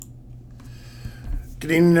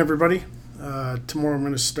Good evening, everybody. Tomorrow I'm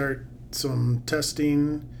going to start some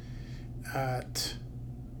testing at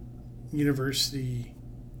University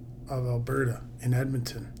of Alberta in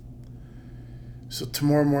Edmonton. So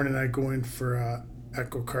tomorrow morning I go in for a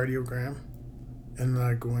echocardiogram, and then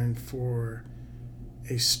I go in for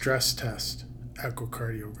a stress test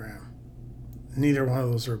echocardiogram. Neither one of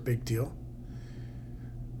those are a big deal.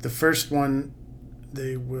 The first one,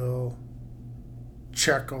 they will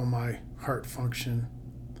check all my heart function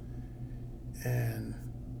and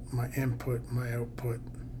my input, my output.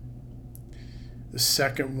 The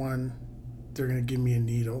second one, they're going to give me a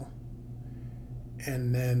needle,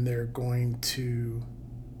 and then they're going to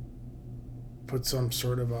put some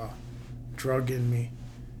sort of a drug in me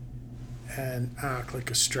and act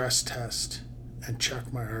like a stress test and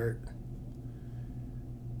check my heart.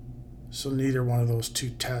 So neither one of those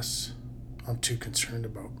two tests I'm too concerned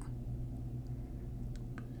about.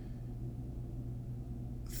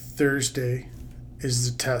 Thursday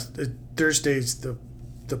is the test. Thursday's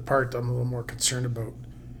the part I'm a little more concerned about.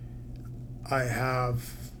 I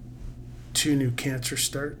have 2 new cancer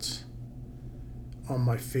starts on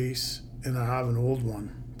my face, and I have an old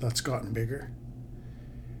one that's gotten bigger.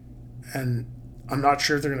 And I'm not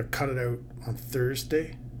sure if they're going to cut it out on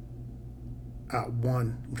Thursday at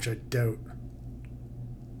 1, which I doubt,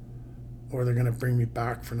 or they're going to bring me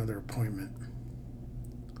back for another appointment.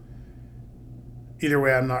 Either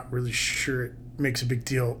way, I'm not really sure it makes a big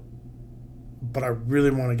deal, but I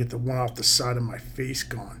really want to get the one off the side of my face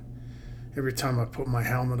gone. Every time I put my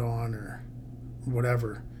helmet on or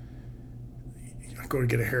whatever, I go to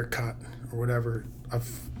get a haircut or whatever,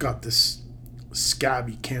 I've got this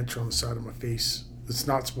scabby cancer on the side of my face. It's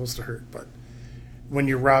not supposed to hurt, but when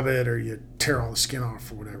you rub it or you tear all the skin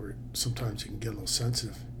off or whatever, sometimes you can get a little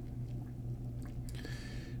sensitive.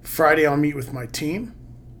 Friday, I'll meet with my team,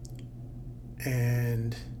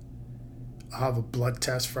 and I'll have a blood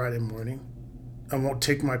test Friday morning. I won't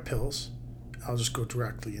take my pills. I'll just go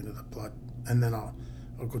directly into the blood, and then I'll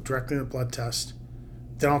go directly into the blood test.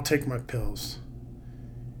 Then I'll take my pills,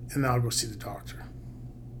 and then I'll go see the doctor.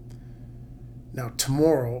 Now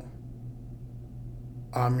tomorrow,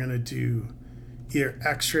 I'm gonna do either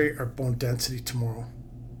X-ray or bone density tomorrow,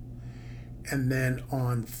 and then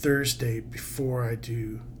on Thursday, before I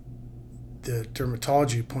do the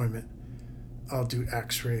dermatology appointment, I'll do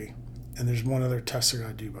X-ray, and there's one other test I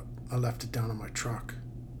gotta do, but I left it down in my truck.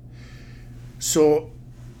 So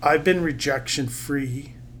I've been rejection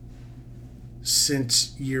free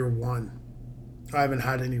since year 1. I haven't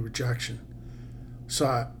had any rejection.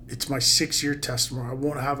 So it's my 6-year test tomorrow. I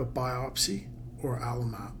won't have a biopsy or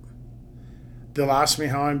AlloMap. They'll ask me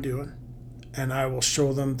how I'm doing, and I will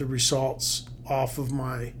show them the results off of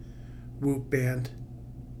my Whoop band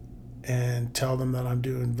and tell them that I'm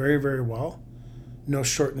doing very, very well. No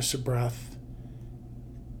shortness of breath.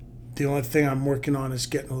 The only thing I'm working on is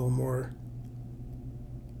getting a little more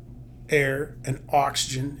air and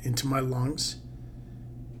oxygen into my lungs.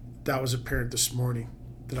 That was apparent this morning,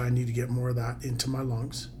 that I need to get more of that into my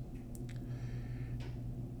lungs.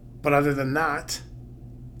 But other than that,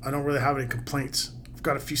 I don't really have any complaints. I've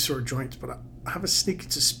got a few sore joints, but I have a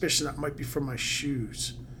sneaking suspicion that might be from my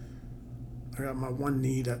shoes. I got my one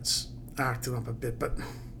knee that's acting up a bit, but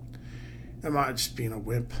am I just being a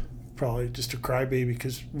wimp? Probably just a crybaby,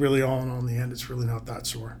 because really all in all, in the end, it's really not that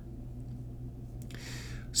sore.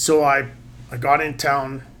 So I got in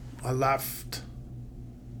town. I left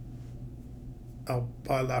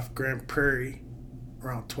Grand Prairie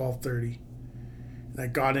around 12:30, and I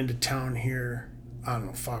got into town here, I don't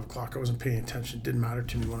know, 5 o'clock. I wasn't paying attention. It didn't matter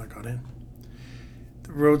to me when I got in.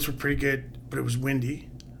 The roads were pretty good, but it was windy.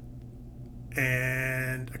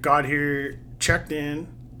 And I got here, checked in.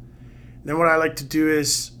 Then what I like to do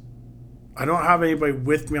is, I don't have anybody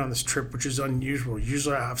with me on this trip, which is unusual.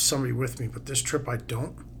 Usually I have somebody with me, but this trip I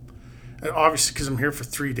don't. And obviously, because I'm here for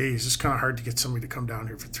 3 days, it's kind of hard to get somebody to come down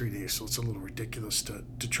here for 3 days, so it's a little ridiculous to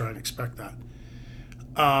try and expect that.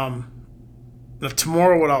 Now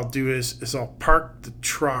tomorrow what I'll do is I'll park the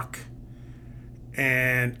truck,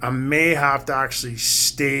 and I may have to actually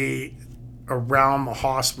stay around the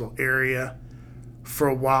hospital area for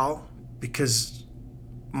a while, because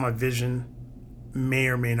my vision may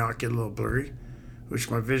or may not get a little blurry, which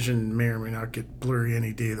my vision may or may not get blurry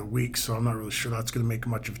any day of the week, so I'm not really sure that's going to make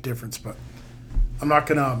much of a difference, but I'm not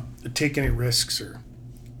going to take any risks or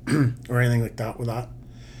or anything like that with that.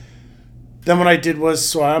 Then what I did was,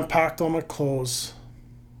 so I unpacked all my clothes.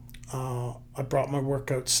 I brought my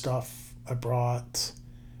workout stuff. I brought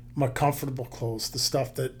my comfortable clothes, the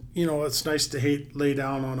stuff that, it's nice to lay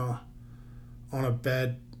down on a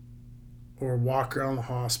bed or walk around the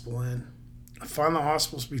hospital in, I find the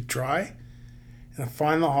hospitals to be dry, and I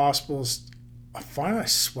find I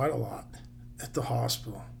sweat a lot at the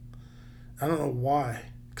hospital. I don't know why,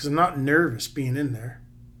 because I'm not nervous being in there.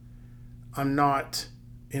 I'm not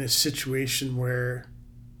in a situation where,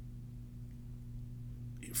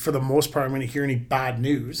 for the most part, I'm going to hear any bad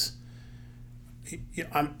news.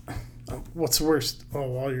 What's the worst? Oh,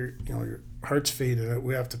 well, your heart's faded.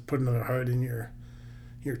 We have to put another heart in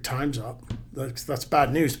your time's up. That's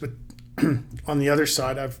bad news. But on the other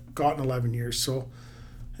side, I've gotten 11 years, so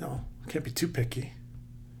I can't be too picky.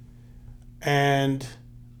 And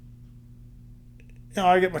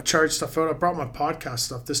I get my charge stuff out. I brought my podcast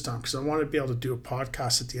stuff this time because I wanted to be able to do a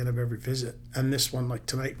podcast at the end of every visit, and this one like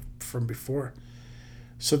tonight from before.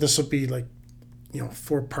 So this will be like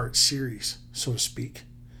 4-part series, so to speak,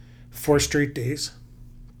 4 straight days.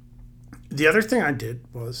 The other thing I did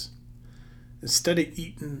was, instead of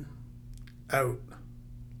eating out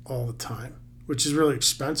all the time, which is really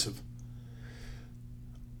expensive,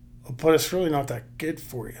 but it's really not that good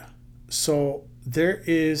for you. So there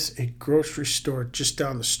is a grocery store just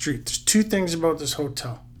down the street. There's 2 things about this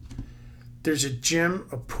hotel. There's a gym,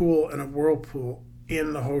 a pool, and a whirlpool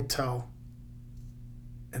in the hotel,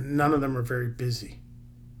 and none of them are very busy.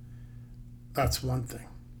 That's one thing.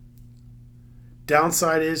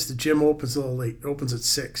 Downside is the gym opens a little late. It opens at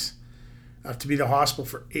 6. I have to be at the hospital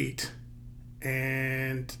for 8.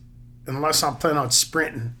 And unless I'm planning on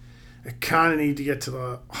sprinting, I kind of need to get to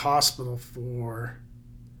the hospital for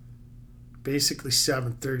basically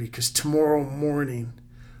 7:30, because tomorrow morning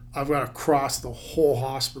I've got to cross the whole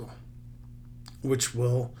hospital,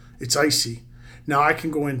 it's icy. Now I can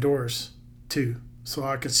go indoors too, so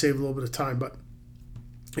I can save a little bit of time. But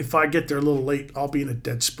if I get there a little late, I'll be in a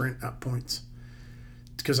dead sprint at points,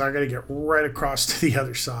 because I got to get right across to the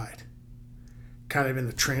other side, kind of in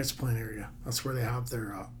the transplant area. That's where they have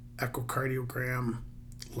their echocardiogram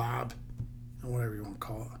lab, or whatever you want to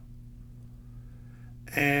call it.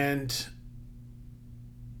 And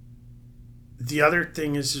the other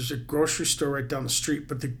thing is there's a grocery store right down the street,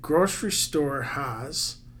 but the grocery store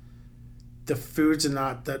has the foods and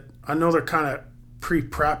that I know they're kind of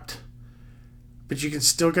pre-prepped, but you can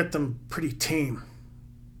still get them pretty tame.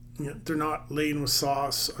 They're not laden with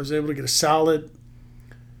sauce. I was able to get a salad,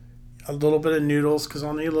 a little bit of noodles, because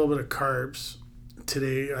I'll need a little bit of carbs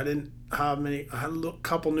today. I didn't have many. I had a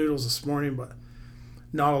couple noodles this morning, but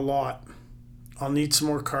not a lot. I'll need some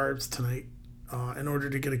more carbs tonight in order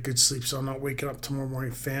to get a good sleep, so I'm not waking up tomorrow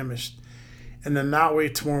morning famished. And then that way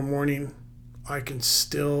tomorrow morning I can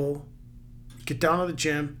still get down to the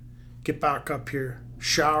gym, get back up here,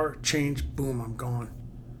 shower, change, boom, I'm gone.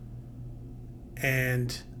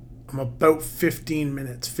 And I'm about 15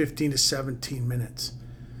 to 17 minutes.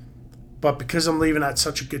 But because I'm leaving at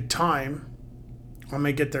such a good time, I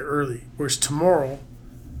may get there early. Whereas tomorrow,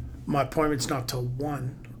 my appointment's not till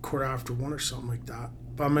 1, or quarter after 1 or something like that.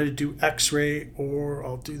 But I'm going to do x-ray, or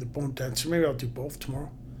I'll do the bone density. Maybe I'll do both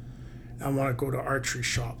tomorrow. I want to go to archery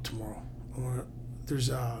shop tomorrow. There's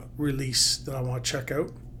a release that I want to check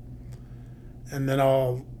out. And then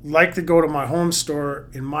I'll likely go to my home store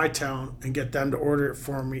in my town and get them to order it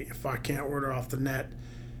for me if I can't order off the net.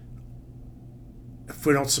 If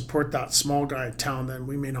we don't support that small guy in town, then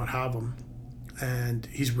we may not have him. And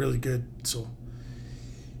he's really good. So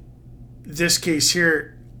this case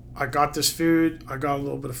here, I got this food. I got a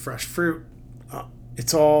little bit of fresh fruit.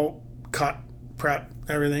 It's all cut, prep,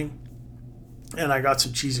 everything. And I got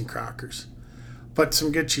some cheese and crackers. But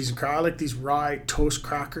some good cheese and crackers. I like these rye toast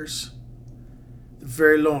crackers. They're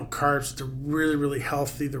very low in carbs. They're really, really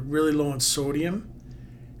healthy. They're really low in sodium.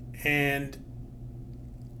 And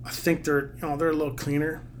I think they're a little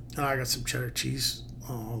cleaner. And I got some cheddar cheese.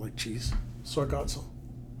 Oh, I like cheese. So I got some.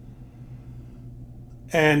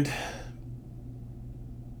 And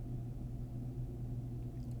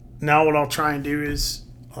now what I'll try and do is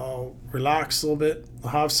I'll relax a little bit. I'll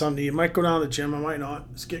have something to eat. I might go down to the gym. I might not.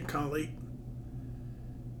 It's getting kind of late.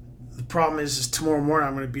 The problem is tomorrow morning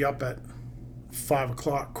I'm going to be up at 5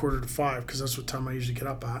 o'clock, 4:45, because that's what time I usually get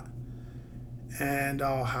up at. And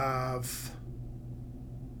I'll have,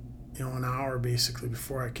 an hour basically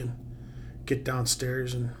before I can get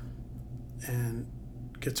downstairs and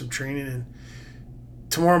get some training in.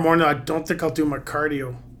 Tomorrow morning, I don't think I'll do my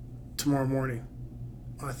cardio tomorrow morning.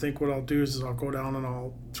 I think what I'll do is I'll go down and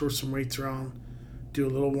I'll throw some weights around, do a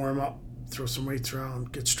little warm up, throw some weights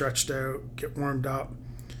around, get stretched out, get warmed up,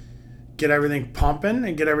 get everything pumping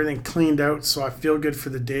and get everything cleaned out so I feel good for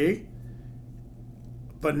the day,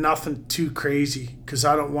 but nothing too crazy, because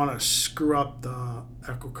I don't want to screw up the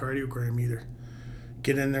echocardiogram either.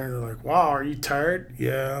 Get in there and they're like, wow, are you tired?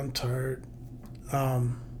 Yeah, I'm tired.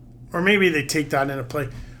 or maybe they take that into play.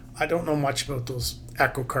 I don't know much about those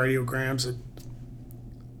echocardiograms.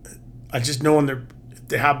 I just know when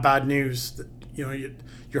they have bad news that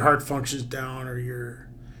your heart function's down or your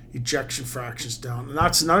ejection fraction's down, and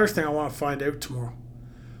that's another thing I want to find out tomorrow.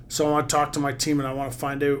 So I want to talk to my team and I want to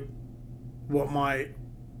find out what my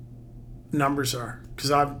numbers are,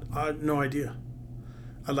 because I have no idea.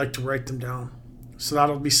 I'd like to write them down, so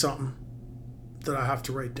that'll be something that I have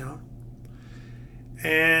to write down.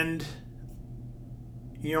 And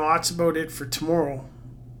that's about it for tomorrow.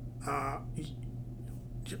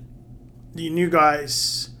 The new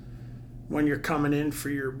guys, when you're coming in for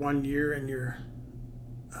your 1 year and your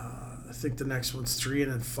I think the next one's 3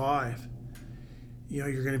 and then 5,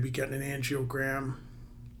 you're going to be getting an angiogram.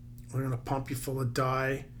 We're going to pump you full of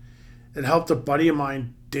dye. It helped a buddy of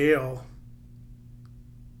mine, Dale.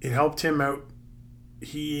 It helped him out.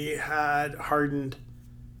 He had hardened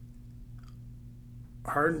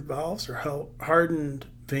valves or hardened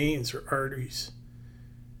veins or arteries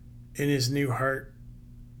in his new heart.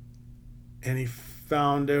 And he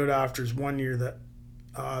found out after his 1 year that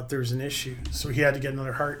there's an issue. So he had to get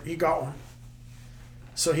another heart. He got one.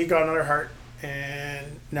 So he got another heart,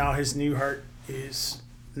 and now his new heart is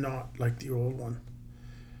not like the old one.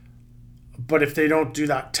 But if they don't do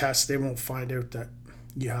that test, they won't find out that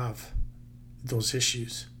you have those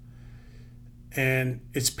issues. And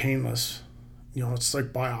it's painless. It's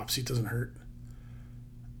like biopsy. It doesn't hurt.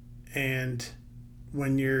 And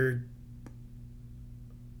when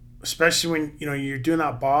especially when, you're doing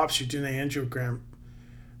that biopsy, you're doing the angiogram,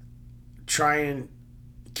 try and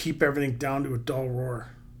keep everything down to a dull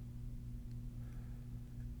roar.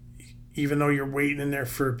 Even though you're waiting in there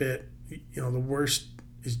for a bit, the worst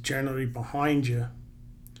is generally behind you.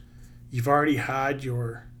 You've already had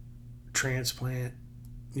your transplant.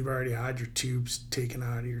 You've already had your tubes taken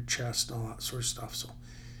out of your chest and all that sort of stuff. So,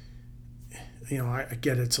 I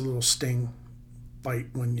get it's a little sting bite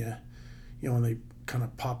when when they kind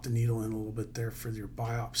of pop the needle in a little bit there for your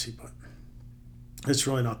biopsy, but it's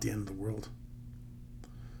really not the end of the world.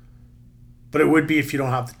 But it would be if you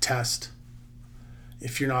don't have the test.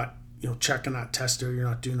 If you're not, checking that test out, you're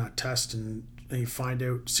not doing that test, and then you find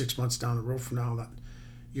out 6 months down the road from now that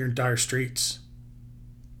you're in dire straits,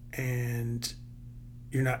 and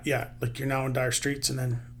you're now in dire straits, and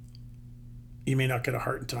then you may not get a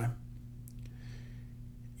heart in time.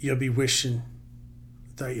 You'll be wishing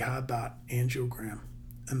that you had that angiogram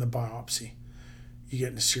and the biopsy. You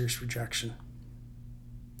get a serious rejection.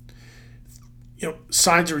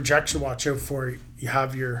 Signs of rejection to watch out for. You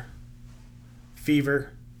have your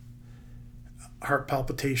fever, heart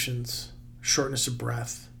palpitations, shortness of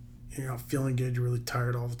breath. You're not feeling good. You're really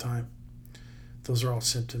tired all the time. Those are all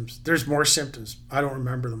symptoms. There's more symptoms. I don't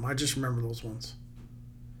remember them. I just remember those ones.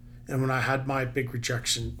 And when I had my big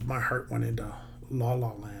rejection, my heart went into la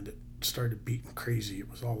la land. It started beating crazy. It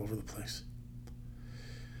was all over the place.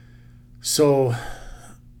 So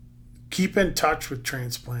keep in touch with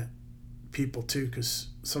transplant people too, because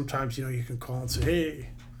sometimes you can call and say, hey,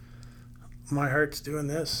 my heart's doing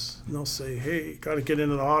this, and they'll say, hey, got to get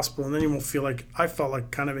into the hospital, and then you won't feel like I felt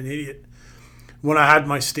like kind of an idiot when I had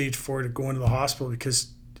my stage 4 to go into the hospital,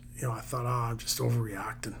 because I thought, I'm just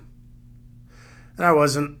overreacting, and I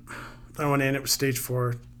wasn't. I went in, it was stage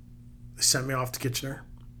 4. They sent me off to Kitchener,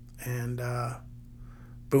 and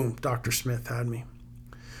boom, Dr. Smith had me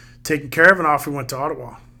taken care of, and off we went to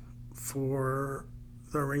Ottawa for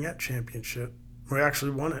the Ringette Championship. We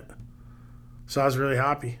actually won it. So I was really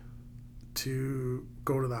happy to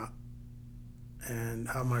go to that and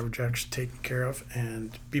have my rejection taken care of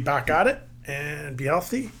and be back at it and be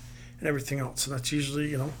healthy and everything else. And that's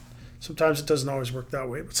usually, sometimes it doesn't always work that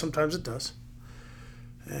way, but sometimes it does.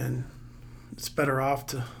 And it's better off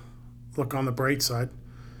to look on the bright side.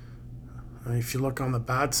 I mean, if you look on the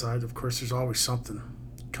bad side, of course, there's always something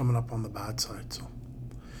coming up on the bad side. So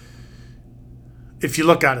if you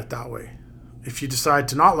look at it that way, if you decide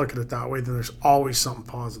to not look at it that way, then there's always something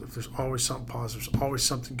positive. There's always something positive. There's always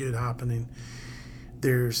something good happening.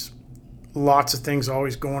 There's lots of things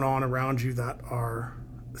always going on around you that are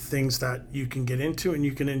things that you can get into and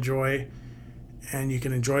you can enjoy, and you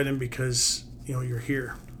can enjoy them because, you're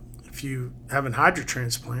here. If you haven't had your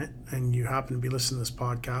transplant and you happen to be listening to this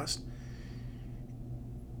podcast,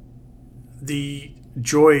 the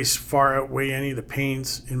joys far outweigh any of the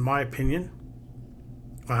pains, in my opinion.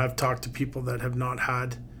 I have talked to people that have not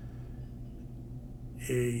had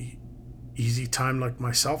a easy time like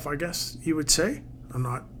myself, I guess you would say. I'm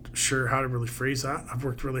not sure how to really phrase that. I've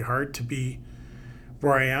worked really hard to be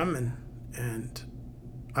where I am, and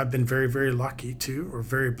I've been very, very lucky or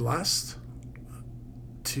very blessed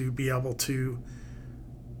to be able to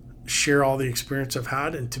share all the experience I've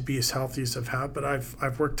had and to be as healthy as I've had. But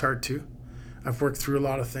I've worked hard too. I've worked through a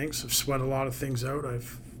lot of things. I've sweat a lot of things out.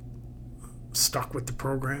 I've stuck with the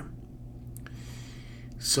program.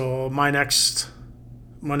 So my next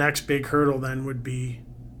big hurdle then would be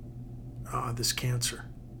this cancer.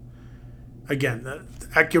 Again, the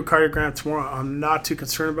echocardiogram tomorrow, I'm not too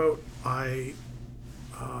concerned about. I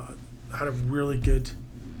had a really good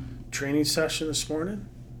training session this morning.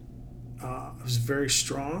 I was very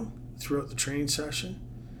strong throughout the training session.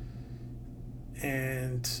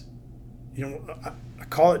 And, I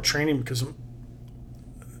call it training because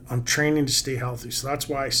I'm training to stay healthy. So that's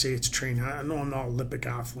why I say it's training. I know I'm not an Olympic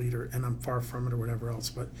athlete and I'm far from it or whatever else,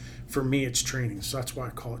 but for me, it's training. So that's why I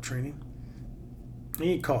call it training. And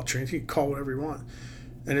you can call it training. You can call it whatever you want.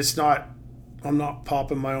 And I'm not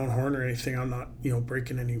popping my own horn or anything. I'm not,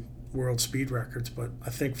 breaking any world speed records. But I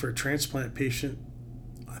think for a transplant patient,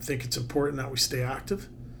 I think it's important that we stay active.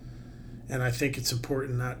 And I think it's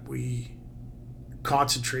important that we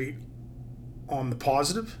concentrate on the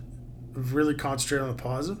positive, really concentrate on the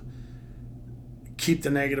positive. Keep the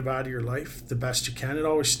negative out of your life the best you can. It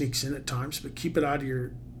always sneaks in at times, but keep it out of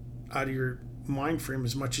your mind frame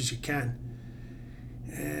as much as you can.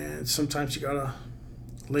 And sometimes you gotta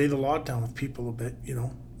lay the law down with people a bit,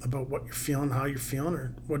 about what you're feeling, how you're feeling,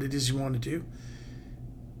 or what it is you want to do.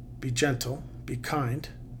 Be gentle, be kind,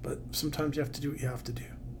 but sometimes you have to do what you have to do.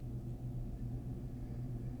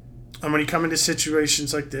 And when you come into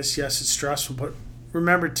situations like this, yes, it's stressful, but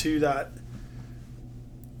remember too that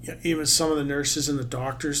even some of the nurses and the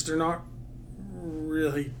doctors, they're not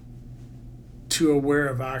really too aware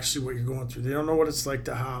of actually what you're going through. They don't know what it's like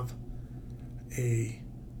to have a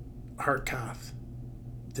heart cath.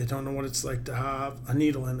 They don't know what it's like to have a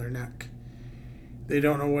needle in their neck. They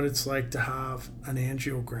don't know what it's like to have an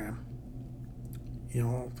angiogram,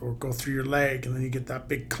 or go through your leg and then you get that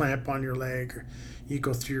big clamp on your leg, or you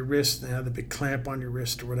go through your wrist and they have the big clamp on your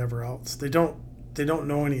wrist or whatever else. They don't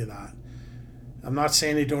know any of that. I'm not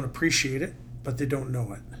saying they don't appreciate it, but they don't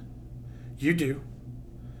know it. You do.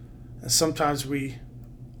 And sometimes we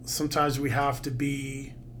have to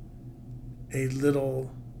be a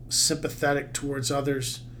little sympathetic towards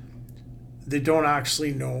others. They don't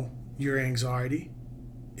actually know your anxiety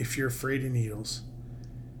if you're afraid of needles.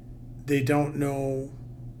 They don't know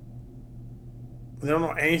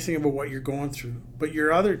anything about what you're going through, but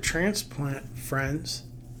your other transplant friends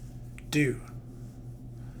do.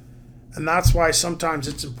 And that's why sometimes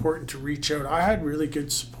it's important to reach out. I had really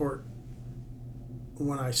good support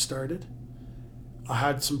when I started. I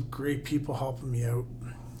had some great people helping me out.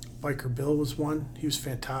 Biker Bill was one. He was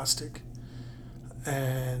fantastic.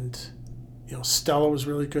 And, Stella was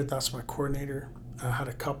really good. That's my coordinator. I had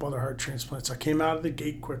a couple other heart transplants. I came out of the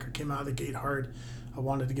gate quick. I came out of the gate hard. I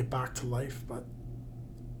wanted to get back to life, but,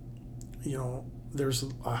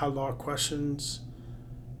 I had a lot of questions.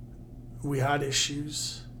 We had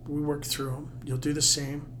issues. We worked through them. You'll do the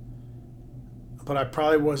same. But I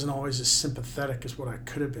probably wasn't always as sympathetic as what I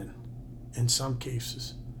could have been in some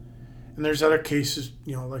cases. And there's other cases,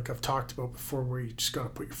 like I've talked about before, where you just got to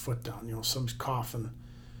put your foot down. Someone's coughing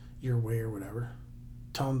your way or whatever.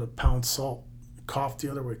 Tell them to pound salt. Cough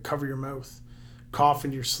the other way. Cover your mouth. Cough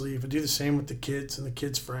into your sleeve. And do the same with the kids and the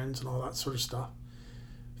kids' friends and all that sort of stuff.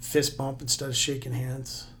 Fist bump instead of shaking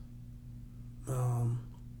hands.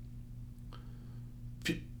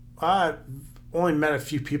 I only met a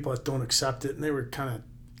few people that don't accept it, and they were kind of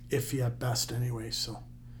iffy at best anyway, so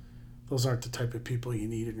those aren't the type of people you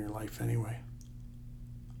need in your life anyway.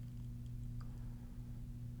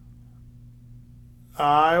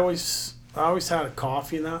 I always had a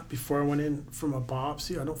coffee and that before I went in from a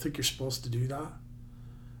biopsy. I don't think you're supposed to do that,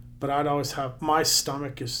 but I'd always have, my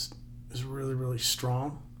stomach is really, really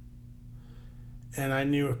strong, and I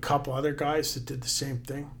knew a couple other guys that did the same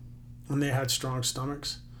thing, and they had strong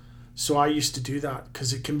stomachs. So I used to do that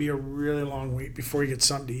because it can be a really long wait before you get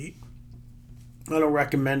something to eat. I don't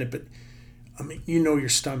recommend it, but your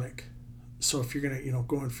stomach. So if you're going to,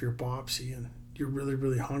 go in for your biopsy and you're really,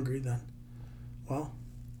 really hungry, then, well,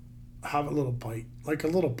 have a little bite. Like a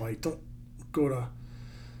little bite. Don't go to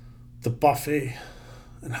the buffet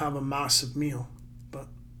and have a massive meal. But,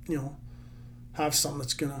 have something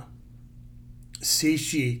that's going to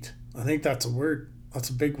satiate. I think that's a word. That's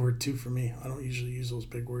a big word too for me. I don't usually use those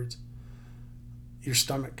big words. Your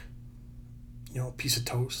stomach. A piece of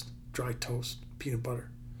toast, dry toast, peanut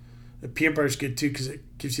butter. The peanut butter is good too because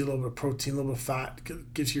it gives you a little bit of protein, a little bit of fat.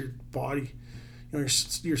 It gives your body,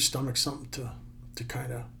 your stomach something to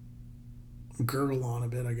kind of gurgle on a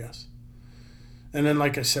bit, I guess. And then,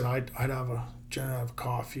 like I said, I'd generally have a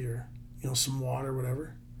coffee or some water,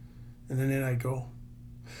 whatever, and then I'd go.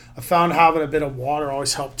 I found having a bit of water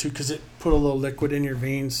always helped too, because it put a little liquid in your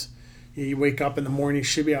veins. You wake up in the morning, you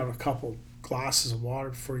should be having a couple glasses of water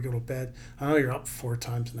before you go to bed. I know you're up 4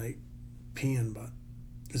 times a night peeing, but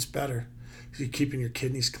it's better because you're keeping your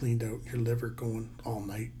kidneys cleaned out, your liver going all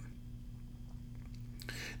night.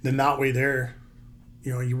 Then that way there,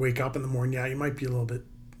 you wake up in the morning, yeah, you might be a little bit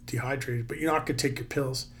dehydrated, but you're not going to take your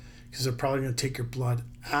pills because they're probably going to take your blood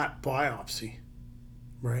at biopsy,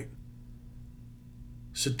 right?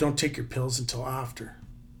 So don't take your pills until after.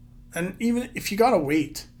 And even if you got to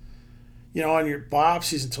wait, on your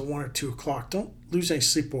biopsies until 1 or 2 o'clock, don't lose any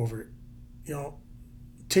sleep over it.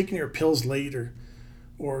 Taking your pills later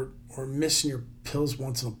or missing your pills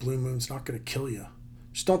once in a blue moon is not going to kill you.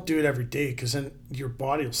 Just don't do it every day, because then your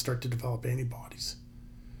body will start to develop antibodies.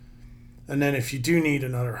 And then if you do need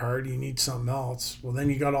another heart, you need something else, well, then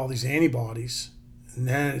you got all these antibodies, and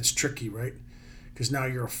then it's tricky, right? Because now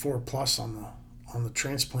you're a 4+ on the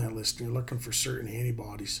transplant list, and you're looking for certain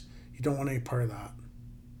antibodies. You don't want any part of that,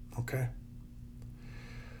 okay?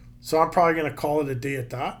 So I'm probably going to call it a day at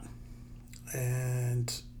that,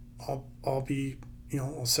 and I'll be,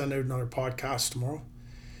 I'll send out another podcast tomorrow.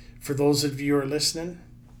 For those of you who are listening,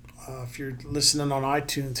 if you're listening on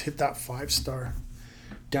iTunes, hit that 5-star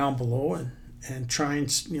down below and try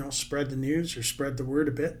and spread the news or spread the word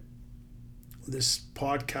a bit. This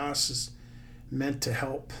podcast is meant to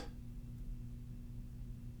help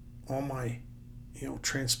all my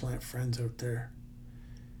transplant friends out there.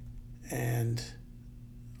 And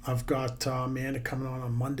I've got Amanda coming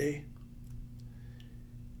on Monday,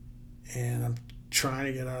 and I'm trying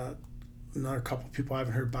to get another couple of people. I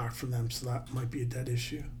haven't heard back from them, so that might be a dead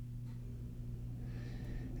issue.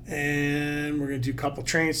 And we're going to do a couple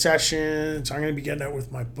training sessions. I'm going to be getting out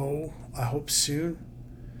with my bow, I hope soon.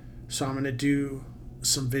 So I'm going to do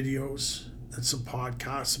some videos and some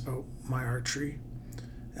podcasts about my archery,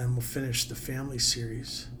 and we'll finish the family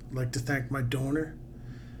series. I'd like to thank my donor.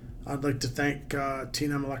 I'd like to thank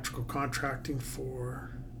T&M Electrical Contracting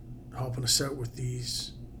for helping us out with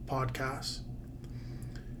these podcasts.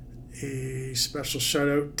 A special shout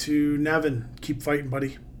out to Nevin. Keep fighting,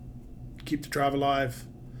 buddy. Keep the drive alive.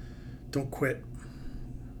 Don't quit.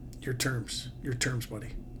 Your terms, buddy.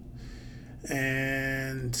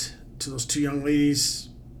 And to those 2 young ladies,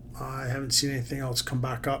 I haven't seen anything else come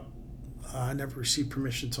back up. I never received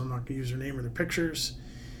permission, so I'm not going to use her name or their pictures.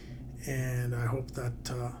 And I hope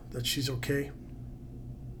that she's okay.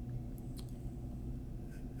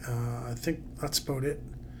 I think that's about it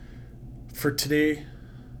for today.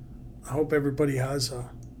 I hope everybody has a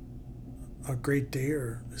great day,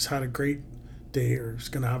 or has had a great day, or is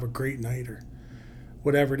going to have a great night, or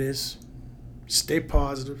whatever it is. Stay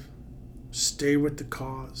positive. Stay with the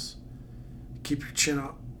cause. Keep your chin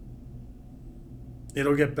up.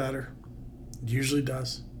 It'll get better. It usually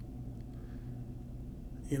does.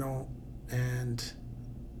 And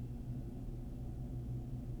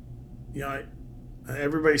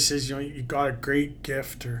everybody says, you got a great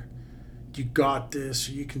gift, or you got this,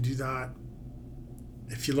 or you can do that.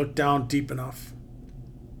 If you look down deep enough,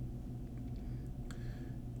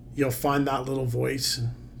 you'll find that little voice,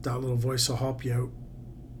 and that little voice will help you out.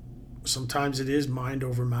 Sometimes it is mind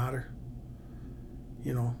over matter.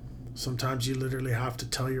 Sometimes you literally have to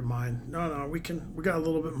tell your mind, no, we got a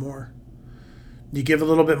little bit more. You give a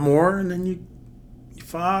little bit more, and then you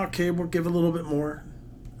find, okay, we'll give a little bit more.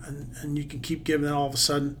 And you can keep giving it. All of a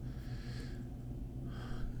sudden,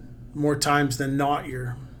 more times than not,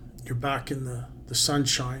 you're back in the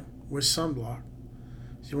sunshine with sunblock.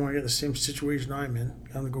 So you want to get in the same situation I'm in.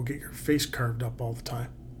 You're going to go get your face carved up all the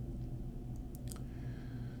time.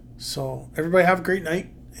 So everybody have a great night,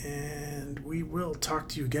 and we will talk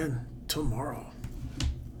to you again tomorrow.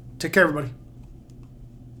 Take care, everybody.